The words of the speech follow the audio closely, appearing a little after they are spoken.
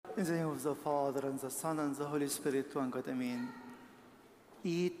In the name of the Father, and the Son, and the Holy Spirit, one God, Amen.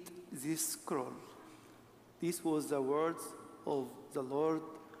 Eat this scroll. This was the words of the Lord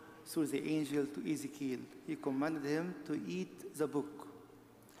through the angel to Ezekiel. He commanded him to eat the book.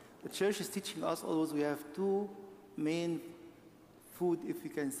 The church is teaching us always we have two main food, if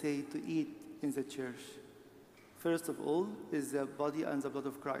we can say, to eat in the church. First of all is the body and the blood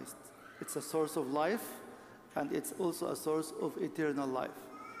of Christ. It's a source of life, and it's also a source of eternal life.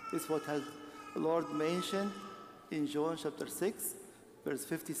 This is what the Lord mentioned in John chapter 6, verse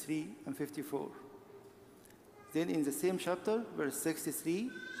 53 and 54. Then in the same chapter, verse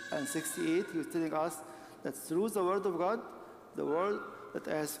 63 and 68, he was telling us that through the word of God, the word that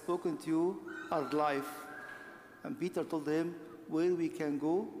I have spoken to you are life. And Peter told him where we can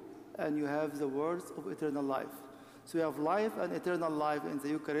go, and you have the words of eternal life. So we have life and eternal life in the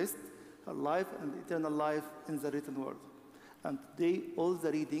Eucharist, and life and eternal life in the written word. And today, all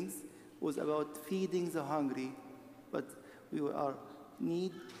the readings was about feeding the hungry, but we are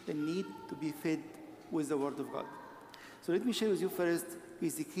in need to be fed with the word of God. So let me share with you first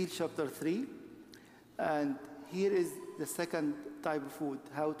Ezekiel chapter 3, and here is the second type of food,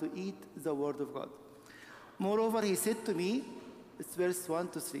 how to eat the word of God. Moreover, he said to me, it's verse 1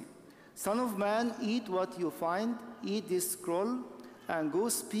 to 3, Son of man, eat what you find, eat this scroll, and go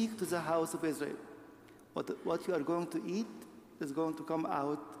speak to the house of Israel. What you are going to eat is going to come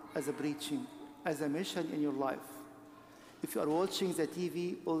out as a preaching, as a mission in your life. If you are watching the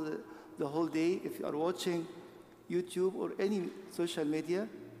TV all the whole day, if you are watching YouTube or any social media,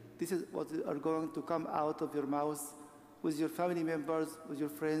 this is what are going to come out of your mouth with your family members, with your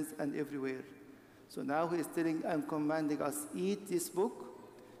friends, and everywhere. So now he is telling and commanding us, eat this book,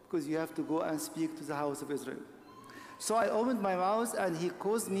 because you have to go and speak to the house of Israel. So I opened my mouth, and he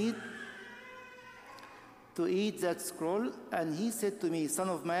caused me to eat that scroll, and he said to me, Son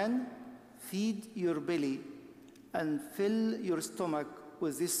of man, feed your belly and fill your stomach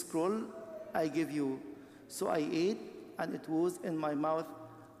with this scroll I give you. So I ate, and it was in my mouth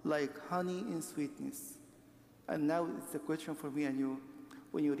like honey in sweetness. And now it's a question for me and you.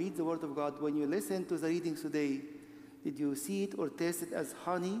 When you read the word of God, when you listen to the readings today, did you see it or taste it as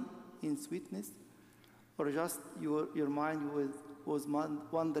honey in sweetness? Or just your mind was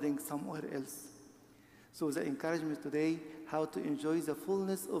wandering somewhere else? So the encouragement today, how to enjoy the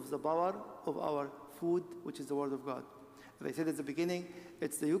fullness of the power of our food, which is the Word of God. As I said at the beginning,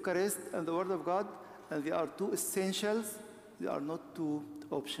 it's the Eucharist and the Word of God, and they are two essentials. They are not two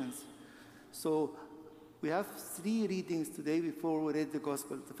options. So we have three readings today before we read the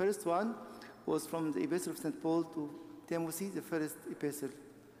Gospel. The first one was from the Epistle of St. Paul to Timothy, the first epistle.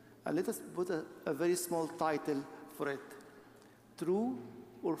 And let us put a very small title for it. True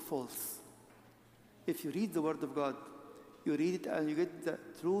or false? If you read the Word of God, you read it and you get the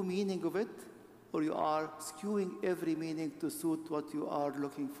true meaning of it, or you are skewing every meaning to suit what you are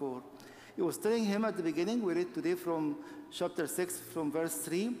looking for. He was telling him at the beginning, we read today from chapter 6, from verse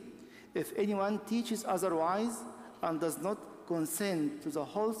 3, if anyone teaches otherwise and does not consent to the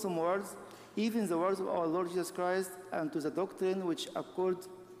wholesome words, even the words of our Lord Jesus Christ, and to the doctrine which accords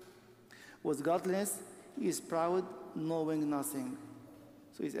with godliness, he is proud, knowing nothing.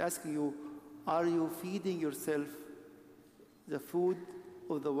 So he's asking you, are you feeding yourself the food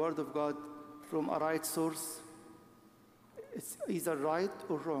of the Word of God from a right source? It's either right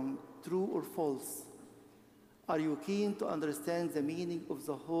or wrong, true or false. Are you keen to understand the meaning of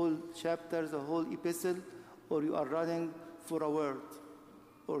the whole chapter, the whole epistle, or you are running for a word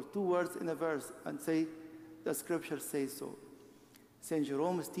or two words in a verse and say, the scripture says so? St.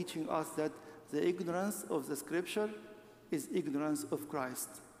 Jerome is teaching us that the ignorance of the scripture is ignorance of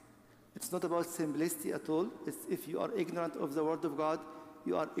Christ. It's not about simplicity at all. It's if you are ignorant of the Word of God,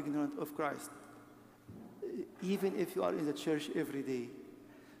 you are ignorant of Christ, even if you are in the church every day.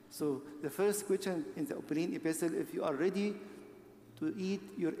 So the first question in the opening epistle, if you are ready to eat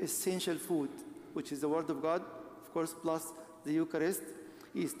your essential food, which is the Word of God, of course, plus the Eucharist,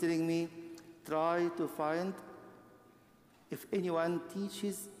 he is telling me, try to find if anyone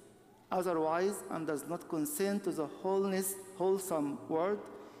teaches otherwise and does not consent to the wholesome word,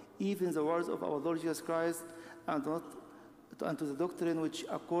 even the words of our Lord Jesus Christ, and to the doctrine which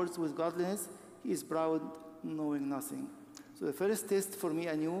accords with godliness, he is proud, knowing nothing. So the first test for me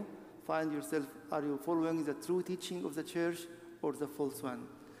and you, find yourself, are you following the true teaching of the church or the false one?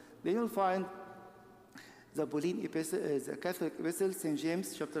 Then you'll find the Pauline epistle, the Catholic epistle, St.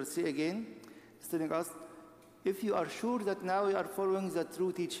 James chapter 3 again, is telling us, if you are sure that now you are following the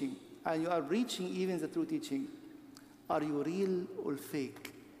true teaching, and you are reaching even the true teaching, are you real or fake?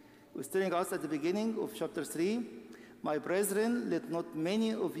 He was telling us at the beginning of chapter 3, My brethren, let not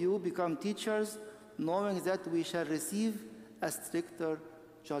many of you become teachers, knowing that we shall receive a stricter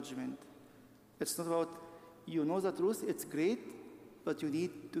judgment. It's not about you know the truth, it's great, but you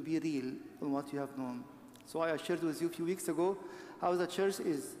need to be real on what you have known. So I shared with you a few weeks ago how the church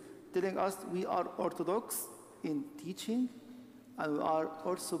is telling us we are orthodox in teaching and we are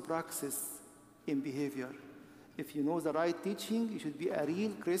orthopraxis in behavior. If you know the right teaching, you should be a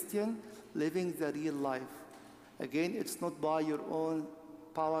real Christian living the real life. Again, it's not by your own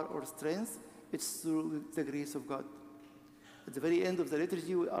power or strength, it's through the grace of God. At the very end of the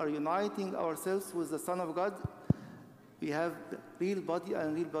liturgy, we are uniting ourselves with the Son of God. We have the real body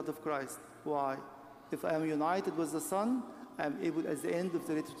and real blood of Christ. Why? If I am united with the Son, I am able at the end of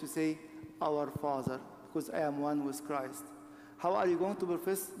the liturgy to say, Our Father, because I am one with Christ. How are you going to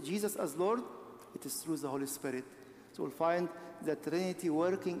profess Jesus as Lord? It is through the Holy Spirit. So we'll find the Trinity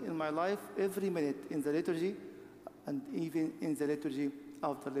working in my life every minute in the liturgy and even in the liturgy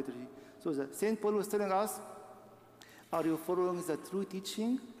after liturgy. So St. Paul was telling us, are you following the true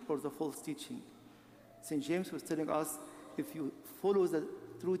teaching or the false teaching? St. James was telling us, if you follow the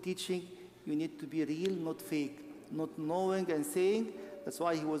true teaching, you need to be real, not fake, not knowing and saying. That's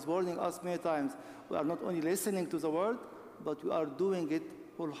why he was warning us many times. We are not only listening to the word, but we are doing it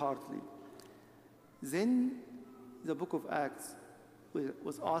wholeheartedly. Then the book of Acts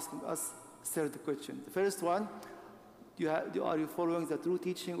was asking us third question. The first one, are you following the true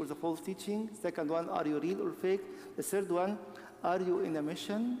teaching or the false teaching? Second one, are you real or fake? The third one, are you in a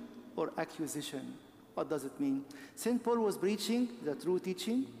mission or accusation? What does it mean? St. Paul was preaching the true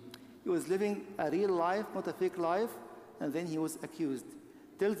teaching. He was living a real life, not a fake life, and then he was accused.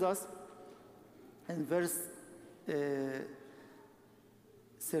 Tells us in verse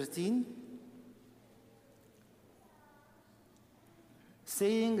 13,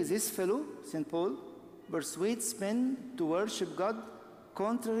 saying, this fellow, St. Paul, persuades men to worship God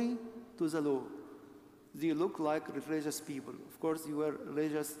contrary to the law. They look like religious people. Of course, you were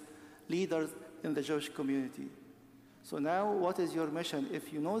religious leaders in the Jewish community. So now, what is your mission?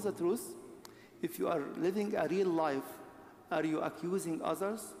 If you know the truth, if you are living a real life, are you accusing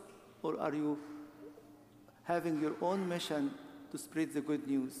others, or are you having your own mission to spread the good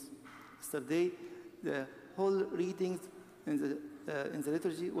news? Yesterday, the whole readings in the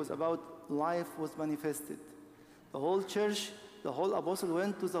liturgy was about life was manifested. The whole church, the whole apostle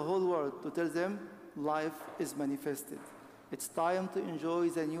went to the whole world to tell them life is manifested. It's time to enjoy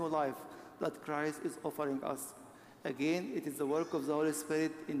the new life that Christ is offering us. Again, it is the work of the Holy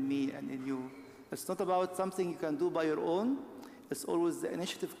Spirit in me and in you. It's not about something you can do by your own. It's always the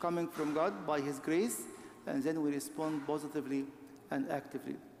initiative coming from God by His grace, and then we respond positively and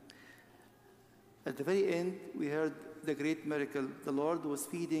actively. At the very end, we heard the great miracle. The Lord was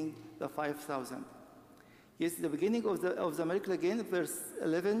feeding the 5,000. Yes, the beginning of the miracle again, verse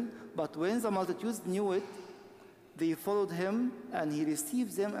 11, but when the multitudes knew it, they followed him, and he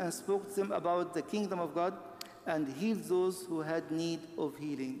received them and spoke to them about the kingdom of God and healed those who had need of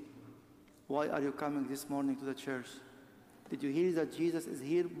healing. Why are you coming this morning to the church? Did you hear that Jesus is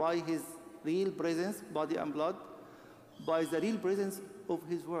here by his real presence, body and blood, by the real presence of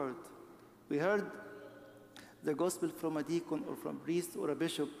his word? We heard the gospel from a deacon or from a priest or a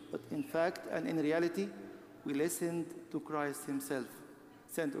bishop, but in fact and in reality, we listened to Christ himself.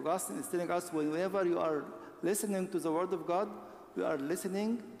 St. Augustine is telling us, whenever you are listening to the word of God, we are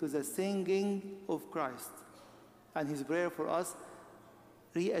listening to the singing of Christ. And his prayer for us,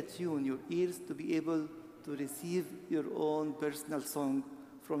 reattune your ears to be able to receive your own personal song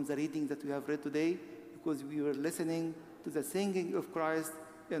from the reading that we have read today, because we were listening to the singing of Christ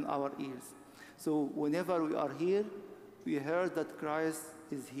in our ears. So whenever we are here, we heard that Christ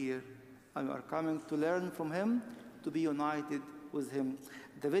is here, and we are coming to learn from him, to be united with him.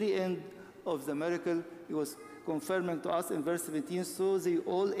 At the very end of the miracle, he was confirming to us in verse 17, so they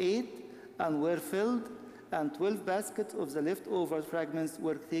all ate and were filled, and 12 baskets of the leftover fragments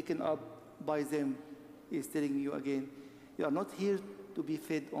were taken up by them. He's telling you again, you are not here to be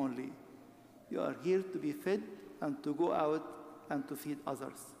fed only. You are here to be fed and to go out and to feed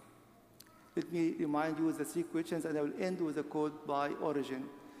others. Let me remind you of the three questions, and I will end with a quote by Origen.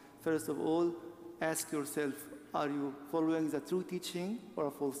 First of all, ask yourself, are you following the true teaching or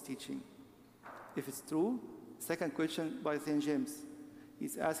a false teaching? If it's true, second question by St. James.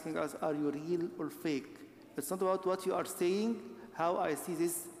 He's asking us, are you real or fake? It's not about what you are saying, how I see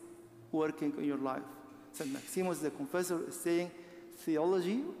this working in your life. St. Maximus, the confessor, is saying,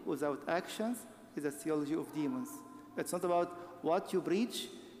 theology without actions is a theology of demons. It's not about what you preach,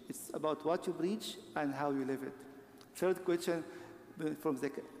 it's about what you preach and how you live it. Third question from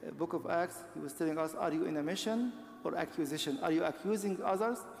the book of Acts, he was telling us, are you in a mission or accusation? Are you accusing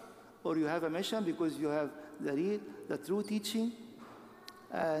others, or you have a mission because you have the true teaching,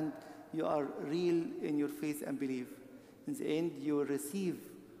 and you are real in your faith and belief? In the end, you will receive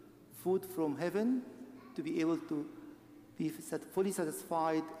food from heaven to be able to be fully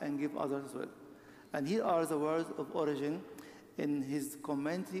satisfied and give others as well. And here are the words of Origen in his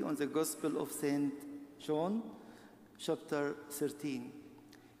commentary on the Gospel of St. John, chapter 13.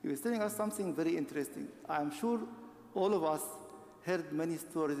 He was telling us something very interesting. I'm sure all of us heard many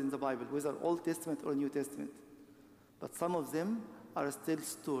stories in the Bible, whether Old Testament or New Testament, but some of them are still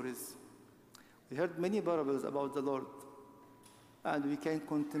stories. We heard many parables about the Lord, and we can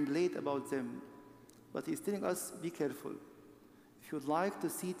contemplate about them. But he's telling us, be careful. If you'd like to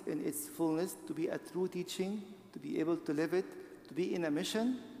see it in its fullness, to be a true teaching, to be able to live it, to be in a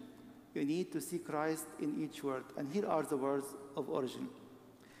mission, you need to see Christ in each word. And here are the words of Origen.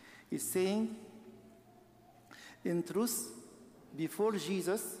 He's saying, in truth, before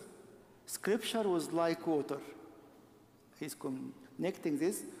Jesus, Scripture was like water. He's connecting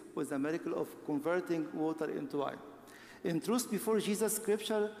this with the miracle of converting water into wine. In truth, before Jesus,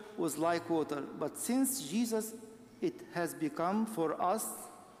 Scripture was like water. But since Jesus, it has become for us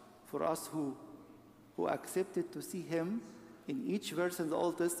who accepted to see him in each verse in the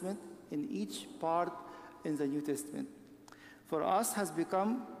Old Testament, in each part in the New Testament. For us has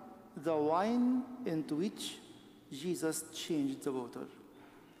become the wine into which Jesus changed the water.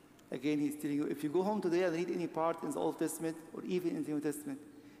 Again, he's telling you, if you go home today and read any part in the Old Testament or even in the New Testament,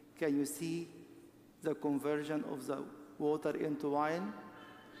 can you see the conversion of the water into wine?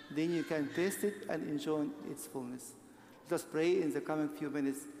 Then you can taste it and enjoy its fullness. Let us pray in the coming few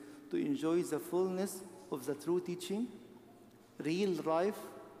minutes to enjoy the fullness of the true teaching, real life,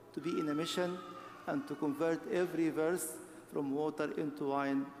 to be in a mission, and to convert every verse from water into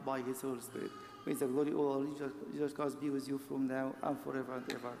wine by his Holy Spirit. May the glory of our Jesus Christ be with you from now and forever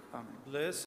and ever. Amen. Bless